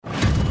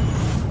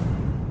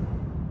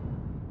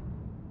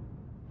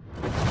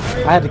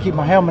I had to keep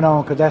my helmet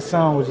on because that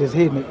sun was just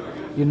hitting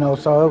it.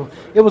 So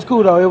it was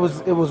cool though. It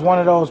was one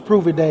of those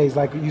prove it days.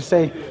 Like you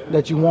say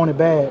that you want it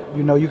bad,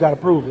 you got to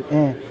prove it.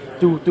 And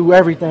through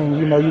everything,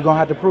 you're gonna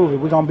have to prove it.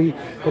 We're gonna be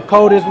the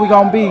coldest we're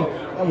gonna be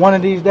one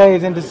of these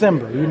days in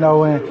December, and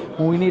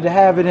when we need to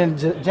have it in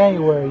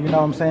January, what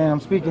I'm saying? I'm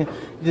speaking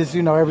just,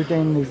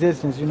 everything in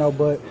existence,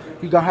 but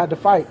you're gonna have to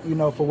fight,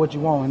 for what you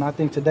want. And I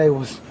think today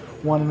was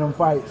one of them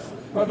fights.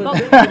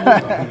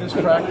 This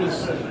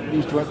practice,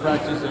 these joint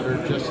practices that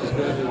are just as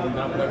good and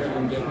not better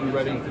than getting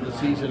ready for the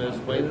season as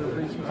playing in the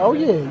preseason? Oh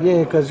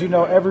yeah, because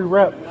every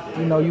rep,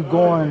 you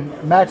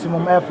going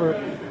maximum effort,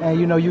 and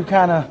you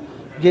kind of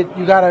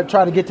you gotta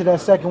try to get to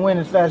that second win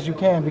as fast as you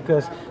can,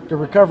 because the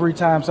recovery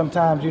time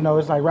sometimes,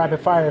 it's like rapid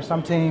fire.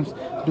 Some teams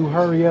do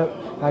hurry up.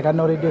 Like I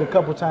know they did a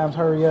couple times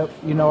hurry up,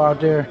 out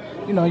there.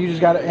 You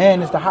just gotta,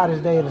 and it's the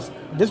hottest day.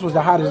 This was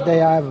the hottest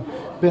day I've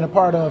been a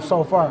part of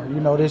so far,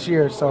 this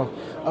year. So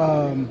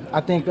I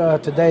think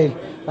today,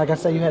 like I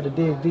say, you had to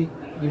dig deep,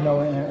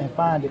 and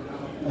find it.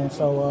 And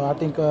so I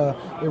think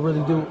it really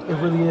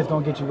is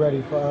gonna get you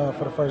ready for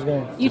the first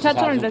game. You touched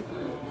on it.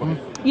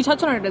 You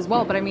touched on it as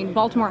well, but I mean,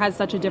 Baltimore has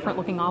such a different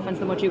looking offense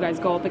than what you guys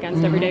go up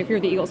against every day. If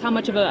you're the Eagles, how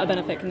much of a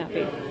benefit can that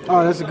be?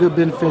 Oh, that's a good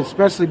benefit,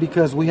 especially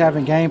because we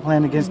haven't game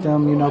planned against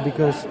them,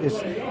 because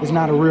it's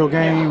not a real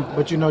game.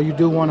 But, you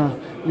do want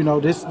to,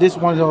 this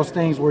one of those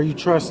things where you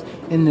trust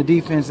in the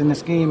defense and the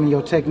scheme and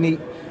your technique,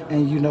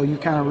 and, you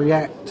kind of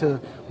react to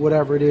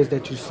whatever it is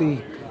that you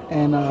see.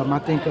 And I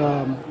think,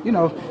 you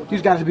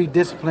just got to be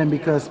disciplined,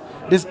 because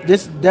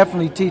this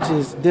definitely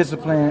teaches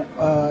discipline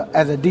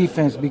as a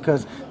defense,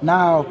 because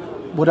now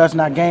with us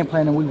not game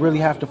planning, we really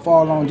have to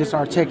fall on just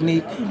our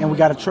technique, and we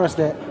got to trust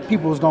that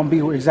people is going to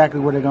be exactly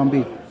where they're going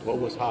to be. What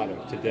was hotter,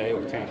 today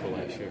or Tampa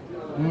last year?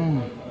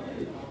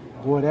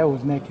 Boy, that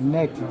was neck and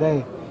neck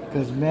today,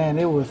 because, man,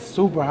 it was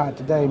super hot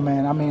today,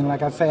 man. I mean,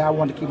 like I say, I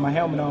wanted to keep my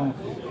helmet on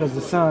because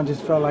the sun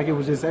just felt like it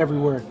was just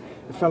everywhere.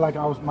 It felt like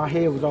my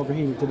head was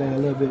overheated today a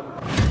little bit.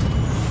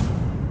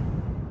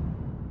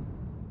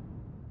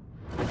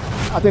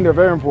 I think they're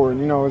very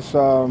important.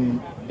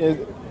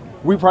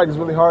 We practice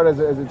really hard as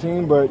a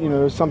team, but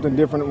there's something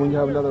different when you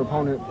have another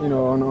opponent,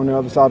 on the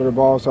other side of the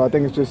ball. So I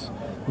think it's just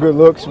good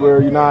looks where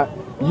you're not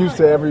used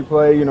to every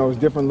play. It's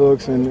different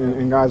looks,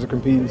 and guys are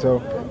competing. So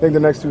I think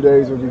the next 2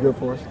 days will be good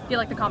for us. I feel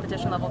like the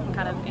competition level can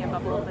kind of amp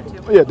up a little bit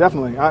too. Yeah,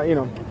 definitely.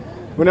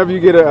 Whenever you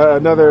get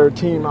another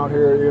team out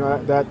here,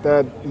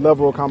 that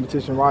level of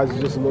competition rises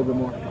just a little bit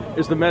more.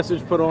 Is the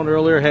message put on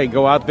earlier, hey,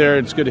 go out there,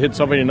 it's good to hit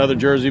somebody in another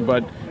jersey,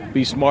 but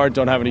be smart,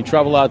 don't have any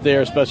trouble out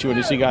there, especially when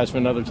you see guys from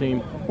another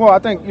team? Well, I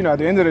think, at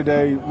the end of the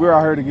day, we're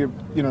out here to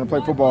get, to play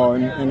football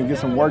and to get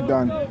some work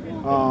done.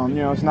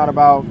 It's not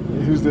about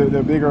who's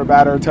the bigger,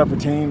 badder, tougher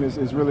team.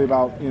 It's really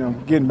about,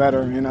 getting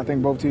better, and I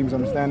think both teams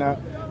understand that.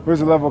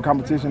 There's a level of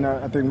competition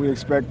that I think we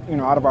expect,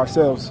 out of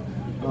ourselves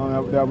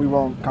that we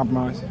won't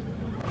compromise.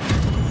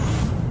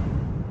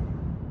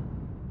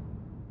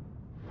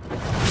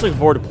 Just looking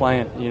forward to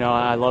playing.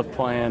 I love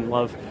playing,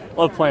 love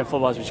playing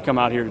football, is what you come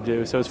out here to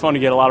do. So it's fun to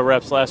get a lot of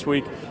reps last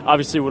week.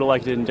 Obviously would have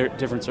liked it in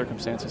different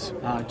circumstances.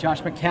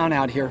 Josh McCown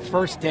out here,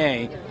 first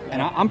day,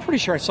 and I'm pretty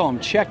sure I saw him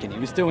checking. He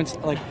was doing,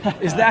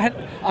 is that,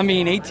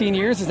 18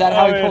 years? Is that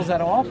how he pulls that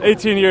off?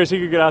 18 years, he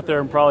could get out there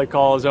and probably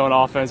call his own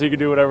offense. He could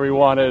do whatever he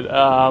wanted.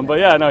 But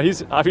yeah, no,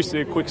 he's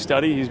obviously a quick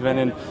study. He's been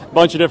in a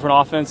bunch of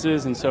different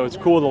offenses, and so it's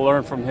cool to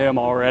learn from him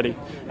already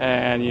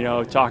and,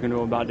 talking to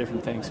him about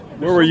different things.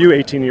 Where were you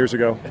 18 years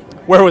ago?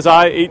 Where was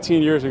I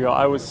 18 years ago?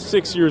 I was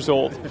 6 years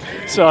old,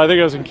 so I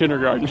think I was in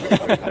kindergarten.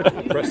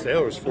 Russ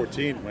Taylor was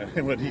 14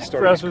 when he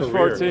started Russ his was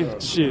career. 14?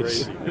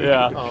 Jeez,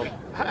 yeah.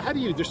 How do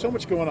you – there's so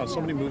much going on, so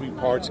many moving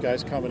parts,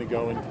 guys coming and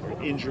going,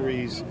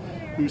 injuries,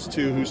 who's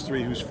 2, who's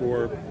 3, who's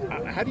 4.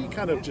 How do you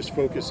kind of just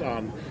focus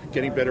on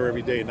getting better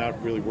every day and not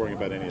really worrying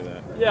about any of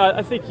that? Yeah,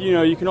 I think,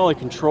 you can only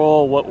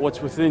control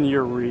what's within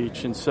your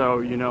reach. And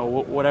so,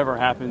 whatever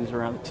happens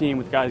around the team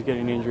with guys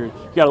getting injured,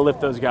 you got to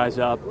lift those guys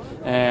up.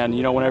 And,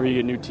 whenever you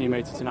get new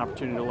teammates, it's an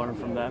opportunity to learn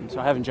from them.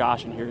 So having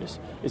Josh in here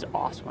is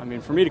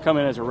awesome. For me to come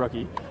in as a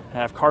rookie and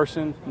have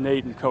Carson,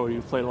 Nate, and Cody,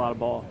 who've played a lot of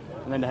ball,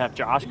 and then to have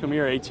Josh come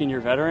here,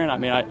 18-year veteran,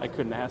 I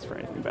couldn't ask for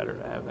anything better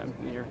to have them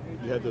here.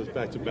 You had those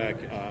back-to-back.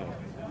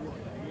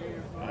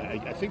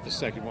 I think the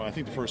second one. I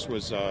think the first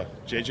was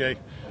JJ.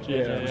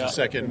 JJ, the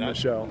second,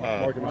 Michelle.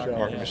 Mark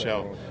and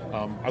Michelle.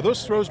 Are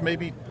those throws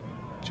maybe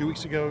 2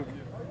 weeks ago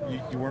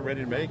you weren't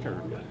ready to make?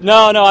 Or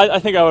No, I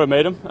think I would have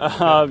made them.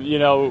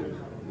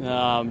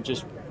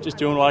 Just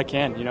doing what I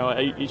can.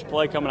 Each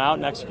play coming out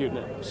and executing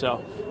it.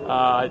 So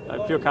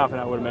I feel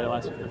confident I would have made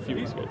it a few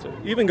weeks ago too.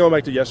 Even going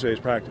back to yesterday's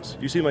practice,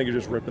 you seem like you're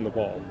just ripping the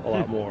ball a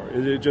lot more.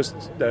 Is it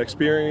just that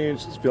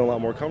experience, just feeling a lot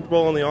more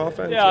comfortable on the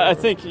offense? Yeah, I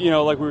think,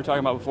 like we were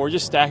talking about before,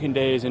 just stacking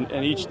days and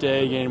each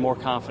day gaining more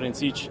confidence.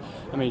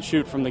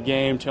 Shoot from the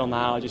game till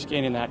now, just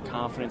gaining that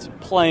confidence. And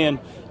playing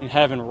and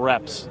having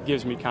reps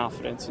gives me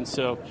confidence. And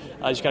so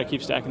I just got to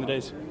keep stacking the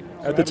days.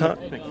 At the time,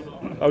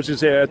 I was going to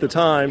say, at the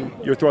time,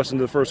 you're thrust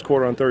into the first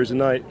quarter on Thursday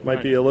night.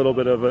 Might be a little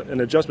bit of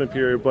an adjustment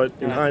period, but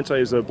in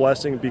hindsight, is it a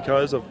blessing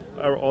because of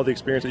all the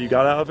experience that you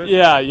got out of it?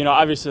 Yeah,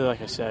 obviously,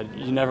 like I said,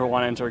 you never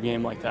want to enter a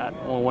game like that.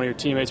 When one of your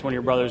teammates, one of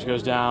your brothers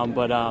goes down,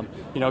 but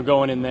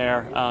going in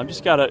there,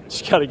 just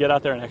gotta get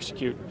out there and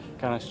execute.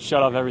 Kind of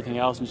shut off everything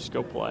else and just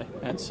go play.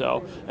 And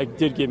so it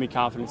did give me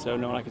confidence, though,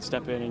 knowing I could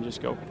step in and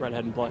just go right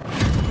ahead and play.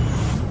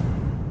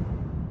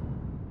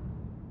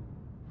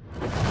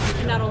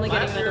 Not only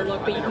getting a better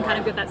look, but you can kind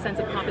of get that sense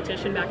of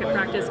competition back at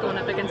practice going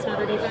up against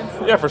another defense?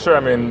 Yeah, for sure. I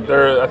mean,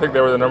 I think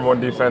they were the number one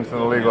defense in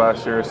the league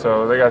last year,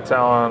 so they got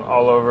talent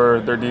all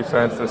over their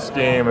defense. The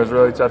scheme is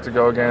really tough to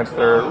go against.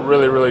 They're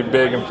really, really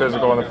big and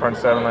physical in the front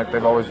seven like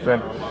they've always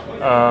been.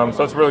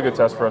 So it's a really good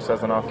test for us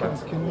as an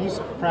offense. Can these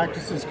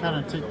practices kind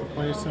of take the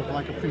place of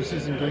like a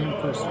preseason game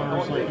for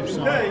starters like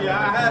yourself?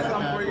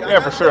 Yeah,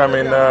 for sure. I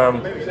mean,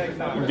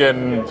 I'm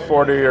getting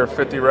 40 or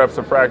 50 reps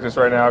of practice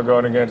right now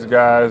going against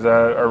guys that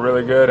are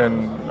really good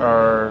and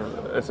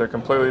it's a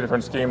completely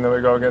different scheme than we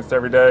go against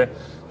every day.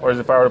 Whereas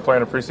if I were to play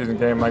in a preseason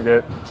game, I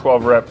get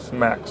 12 reps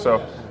max.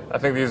 So I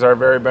think these are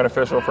very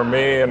beneficial for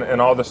me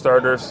and all the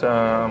starters.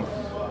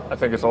 I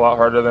think it's a lot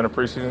harder than a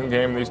preseason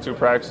game, these two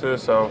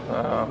practices. So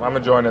I'm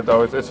enjoying it,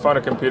 though. It's fun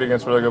to compete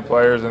against really good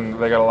players,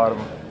 and they got a lot of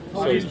them.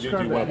 So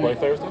do you want to play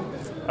Thursday?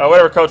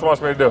 Whatever coach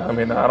wants me to do. I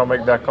mean, I don't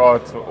make that call.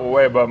 It's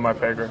way above my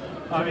pay grade.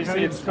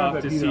 Obviously, it's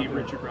tough to see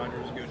Richard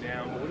Rodgers go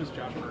down, but what has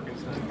Josh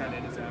Perkins done kind of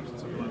in his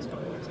absence over the last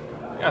couple of weeks?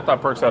 Yeah, I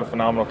thought Perks had a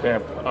phenomenal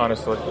camp,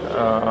 honestly.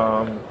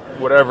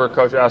 Whatever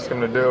coach asks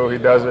him to do, he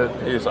does it.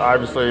 He's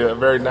obviously a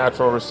very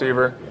natural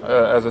receiver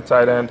as a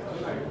tight end,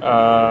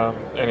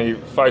 and he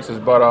fights his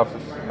butt off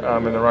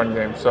in the run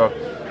game. So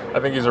I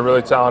think he's a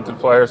really talented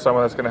player,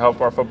 someone that's going to help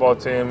our football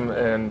team,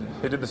 and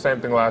he did the same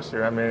thing last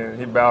year. I mean,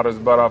 he bowed his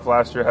butt off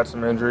last year, had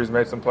some injuries,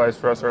 made some plays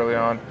for us early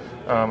on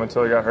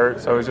until he got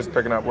hurt, so he's just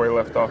picking up where he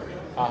left off.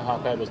 How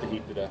bad was the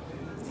heat today?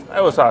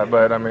 It was hot,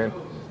 but I mean,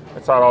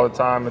 it's hot all the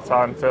time. It's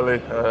hot in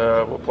Philly.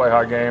 We'll play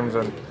hot games,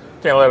 and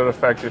can't let it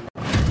affect you.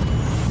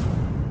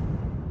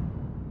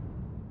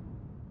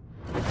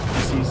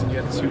 This season,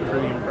 you had two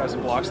pretty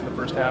impressive blocks in the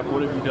first half.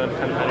 What have you done to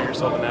kind of better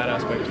yourself in that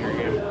aspect of your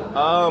game?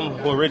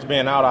 With Rich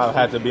being out, I've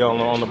had to be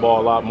on the ball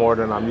a lot more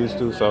than I'm used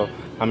to. So,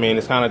 I mean,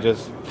 it's kind of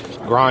just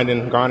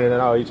grinding it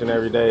out each and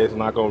every day. It's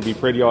not going to be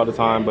pretty all the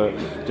time, but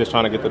just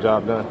trying to get the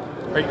job done.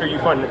 Are you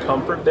finding the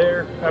comfort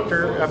there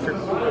after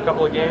a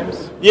couple of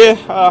games? Yeah,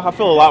 I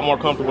feel a lot more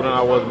comfortable than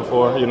I was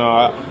before.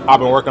 I've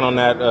been working on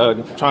that,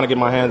 trying to get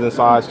my hands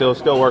inside,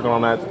 still working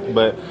on that,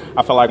 but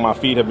I feel like my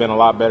feet have been a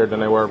lot better than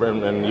they were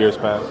in years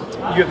past.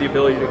 You have the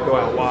ability to go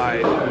out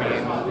wide. I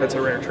mean, that's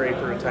a rare trait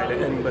for a tight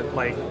end, but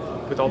like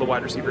with all the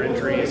wide receiver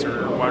injuries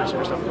or wide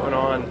receiver stuff going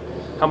on,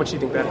 how much do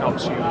you think that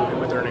helps you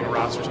with earning a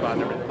roster spot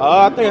and everything?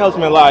 I think it helps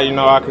me a lot.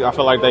 I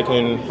feel like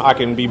I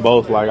can be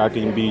both. Like I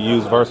can be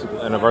used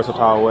in a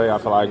versatile way. I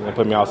feel like they can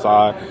put me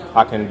outside.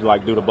 I can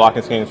do the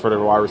blocking schemes for the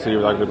wide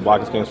receivers. I can do the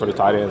blocking schemes for the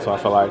tight end. So I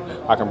feel like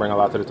I can bring a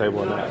lot to the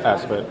table in that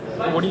aspect.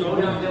 What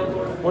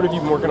have you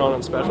been working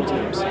on special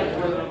teams?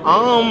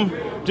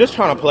 Just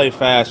trying to play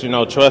fast,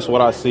 trust what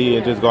I see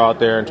and just go out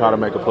there and try to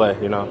make a play,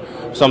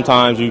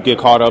 Sometimes you get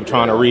caught up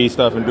trying to read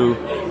stuff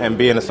and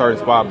be in a certain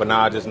spot, but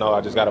now I just know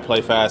I just got to play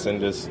fast and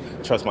just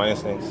trust my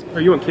instincts. Are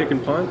you on kick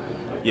and punt?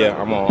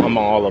 Yeah, I'm on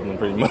all of them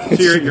pretty much.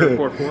 So you're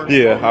 4-4?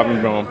 Yeah, I've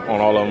been on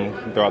all of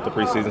them throughout the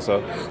preseason,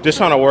 so just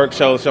trying to work,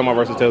 show my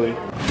versatility.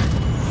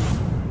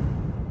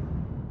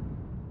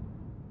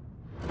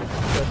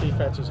 The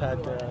defense has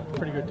had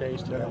pretty good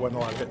days today. There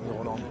wasn't a lot of hitting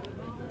going on.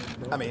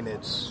 I mean,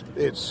 it's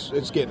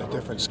getting a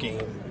different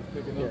scheme,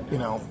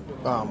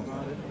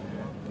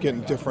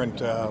 getting different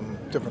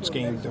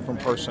scheme, different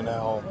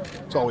personnel.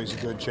 It's always a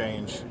good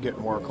change,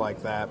 getting work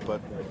like that.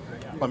 But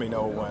let me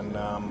know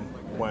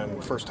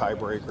when first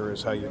tiebreaker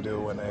is how you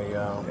do in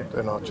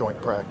a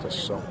joint practice.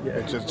 So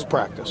it's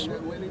practice. I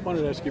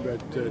wanted to ask you about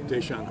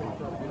Deshaun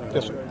Hall.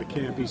 Yes, sir. The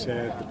camp he's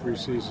had, the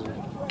preseason.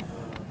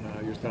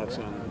 Your thoughts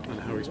on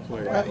how he's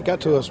played? He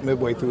got to us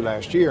midway through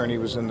last year, and he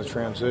was in the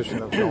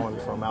transition of going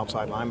from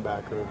outside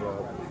linebacker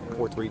to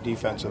 4-3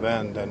 defensive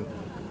end. And,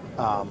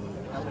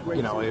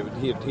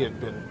 he had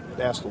been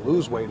asked to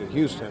lose weight at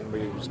Houston, but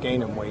he was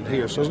gaining weight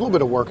here. So there's a little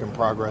bit of work in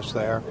progress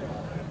there.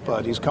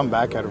 But he's come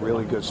back at a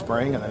really good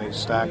spring, and then he's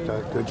stacked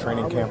a good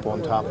training camp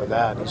on top of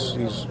that.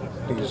 He's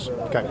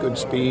got good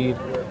speed.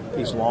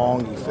 He's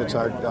long. He fits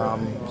our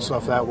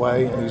stuff that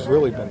way, and he's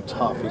really been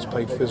tough. He's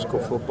played physical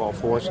football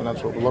for us, and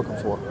that's what we're looking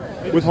for.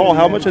 With Hall,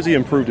 how much has he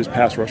improved his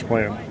pass rush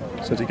plan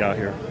since he got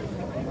here?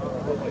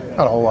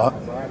 Not a whole lot.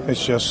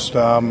 It's just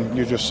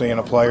you're just seeing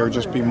a player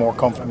just be more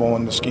comfortable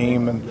in the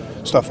scheme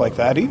and stuff like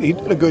that. He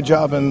did a good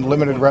job in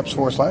limited reps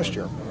for us last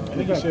year. I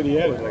think he said he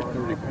added like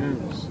 30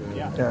 pounds.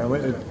 Yeah,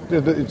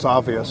 it's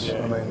obvious.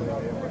 I mean,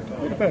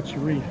 what about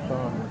Sharif?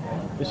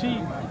 Is he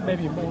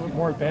maybe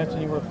more advanced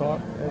than you would have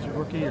thought as a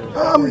rookie?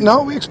 Or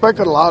no, we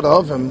expected a lot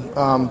of him,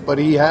 but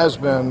he has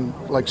been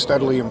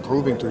steadily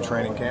improving through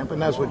training camp, and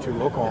that's what you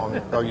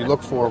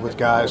look for with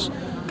guys.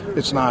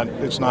 it's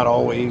not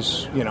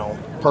always,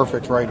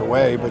 perfect right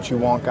away, but you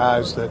want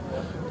guys that,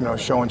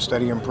 showing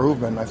steady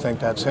improvement. I think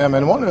that's him.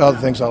 And one of the other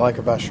things I like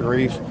about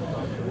Sharif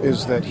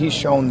is that he's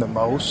shown the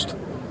most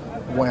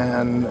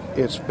when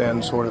it's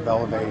been sort of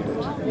elevated.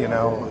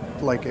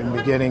 Like in the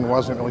beginning,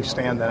 wasn't really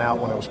standing out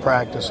when it was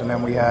practice, and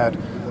then we had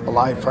a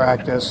live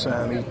practice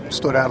and he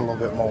stood out a little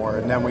bit more,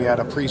 and then we had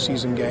a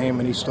preseason game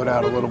and he stood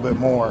out a little bit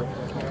more.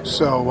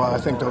 So I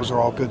think those are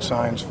all good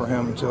signs for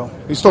him too.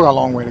 He's still got a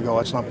long way to go.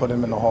 Let's not put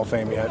him in the Hall of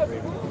Fame yet.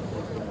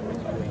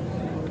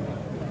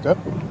 Yep.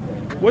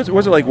 What's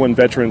it like when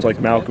veterans like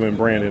Malcolm and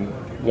Brandon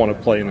want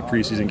to play in a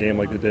preseason game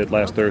like they did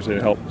last Thursday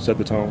to help set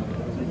the tone?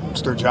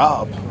 It's their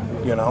job,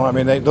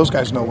 those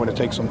guys know what it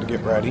takes them to get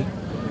ready,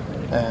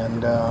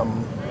 and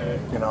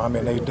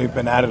they've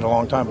been at it a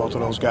long time. Both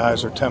of those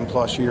guys are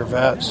 10-plus year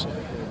vets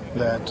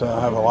that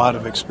have a lot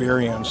of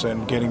experience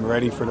in getting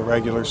ready for the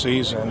regular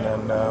season,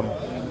 and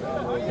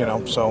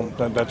so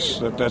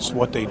that's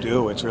what they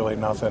do. It's really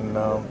nothing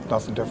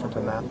different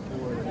than that.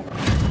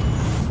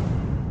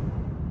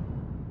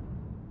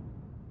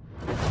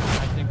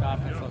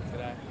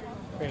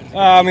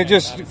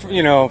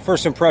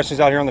 First impressions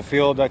out here on the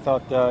field, I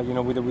thought,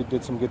 we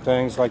did some good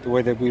things, like the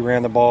way that we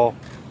ran the ball.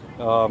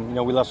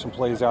 We left some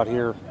plays out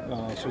here,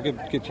 so we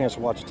get a chance to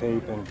watch the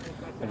tape and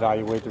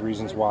evaluate the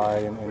reasons why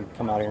and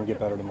come out here and get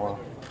better tomorrow.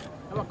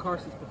 How about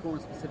Carson's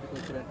performance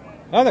specifically today?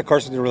 I thought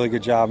Carson did a really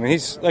good job. I mean,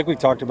 he's, like we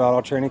talked about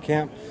all training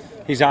camp,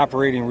 he's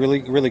operating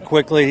really, really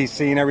quickly. He's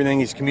seeing everything.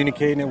 He's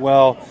communicating it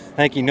well. I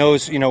think he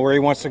knows, where he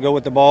wants to go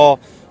with the ball.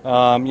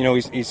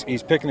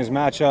 He's picking his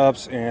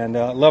matchups, and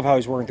love how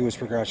he's working through his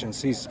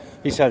progressions. He's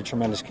had a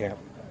tremendous camp.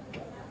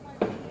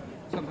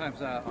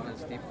 Sometimes on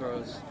his deep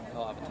throws,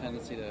 he'll have a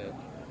tendency to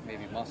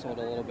maybe muscle it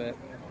a little bit.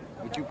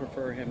 Would you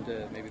prefer him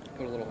to maybe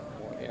put a little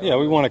more air? Yeah,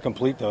 we want to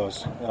complete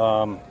those.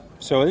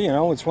 So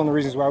it's one of the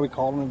reasons why we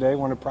called him today. We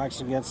want to practice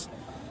against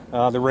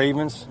the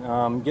Ravens,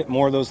 get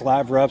more of those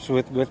live reps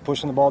with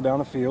pushing the ball down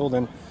the field.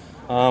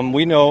 And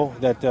we know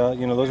that,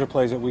 those are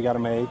plays that we got to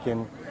make,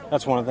 and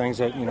that's one of the things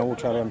that, we'll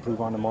try to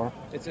improve on tomorrow.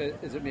 Is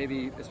it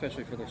maybe,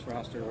 especially for this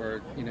roster,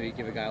 where, you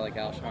give a guy like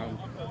Alshon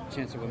a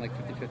chance to win like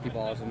 50-50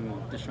 balls, and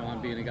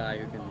Deshaun being a guy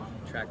who can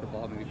track the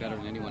ball maybe better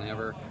than anyone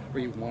ever,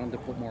 where you want him to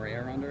put more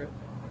air under it?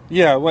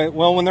 Yeah,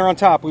 well, when they're on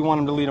top, we want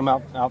them to lead them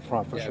out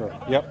front for sure.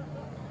 Yep.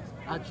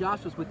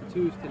 Josh was with the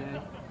twos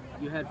today.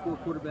 You had 4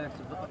 quarterbacks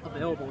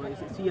available.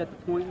 Is he at the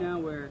point now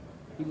where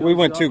he knows we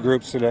went 2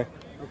 groups today?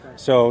 Okay.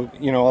 So,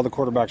 all the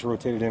quarterbacks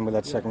rotated in with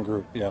that second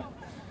group, yeah.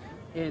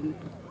 And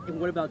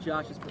what about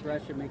Josh's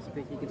progression makes you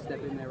think he can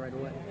step in there right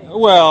away?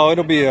 Well,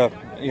 it'll be a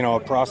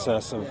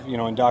process of,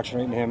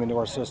 indoctrinating him into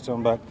our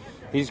system, but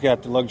he's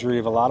got the luxury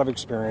of a lot of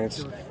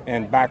experience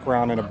and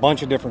background in a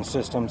bunch of different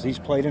systems. He's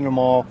played in them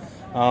all,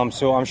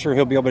 so I'm sure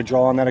he'll be able to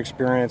draw on that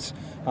experience.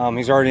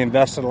 He's already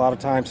invested a lot of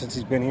time since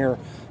he's been here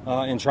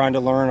in trying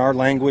to learn our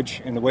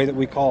language and the way that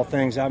we call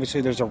things.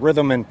 Obviously, there's a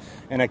rhythm and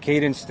a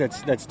cadence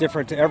that's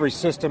different to every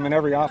system and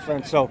every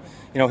offense. So,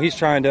 he's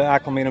trying to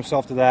acclimate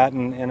himself to that,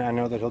 and I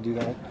know that he'll do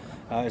that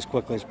as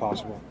quickly as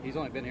possible. He's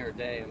only been here a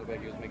day. It looked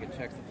like he was making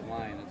checks at the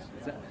line.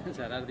 Is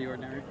that out of the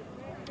ordinary?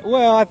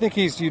 Well, I think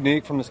he's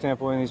unique from the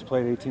standpoint he's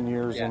played 18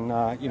 years and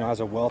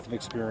has a wealth of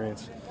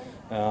experience.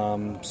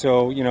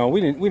 So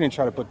we didn't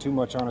try to put too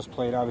much on his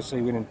plate.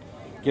 Obviously, we didn't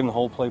give him the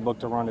whole playbook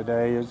to run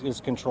today. It's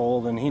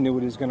controlled, and he knew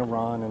what he was going to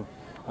run, and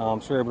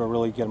so we were able to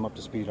really get him up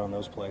to speed on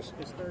those plays.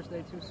 Is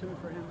Thursday too soon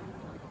for him?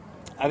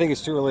 I think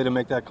it's too early to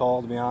make that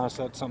call, to be honest.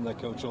 That's something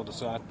that Coach will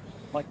decide.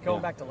 Like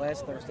going back to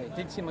last Thursday, it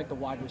did seem like the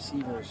wide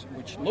receivers,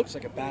 which looks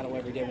like a battle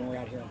every day when we're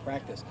out here in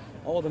practice,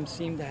 all of them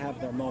seem to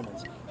have their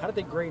moments. How did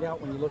they grade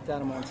out when you looked at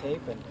them on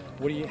tape, and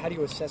how do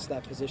you assess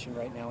that position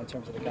right now in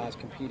terms of the guys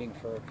competing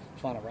for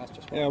final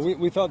roster spots? Yeah,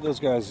 we thought those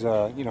guys,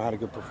 had a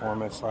good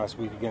performance last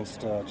week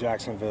against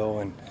Jacksonville,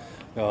 and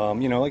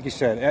like you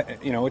said,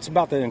 it's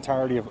about the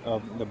entirety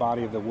of the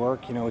body of the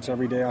work. It's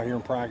every day out here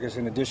in practice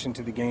in addition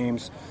to the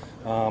games.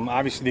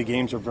 Obviously, the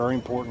games are very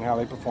important, how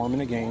they perform in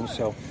the games.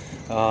 So,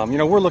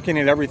 we're looking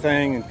at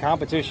everything, and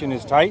competition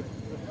is tight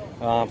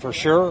for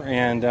sure,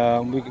 and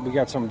we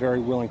got some very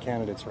willing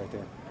candidates right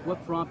there.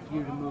 What prompted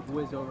you to move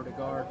Wiz over to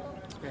guard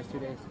the past 2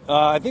 days?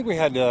 I think we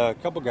had a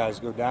couple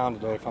guys go down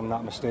today, if I'm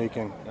not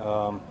mistaken.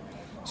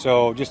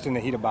 So just in the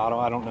heat of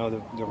battle, I don't know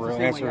the real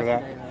answer to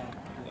that.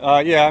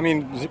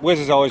 Wiz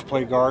has always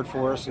played guard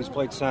for us. He's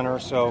played center.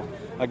 So,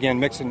 again,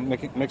 mixing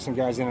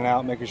guys in and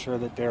out, making sure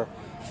that they're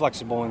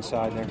flexible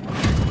inside there.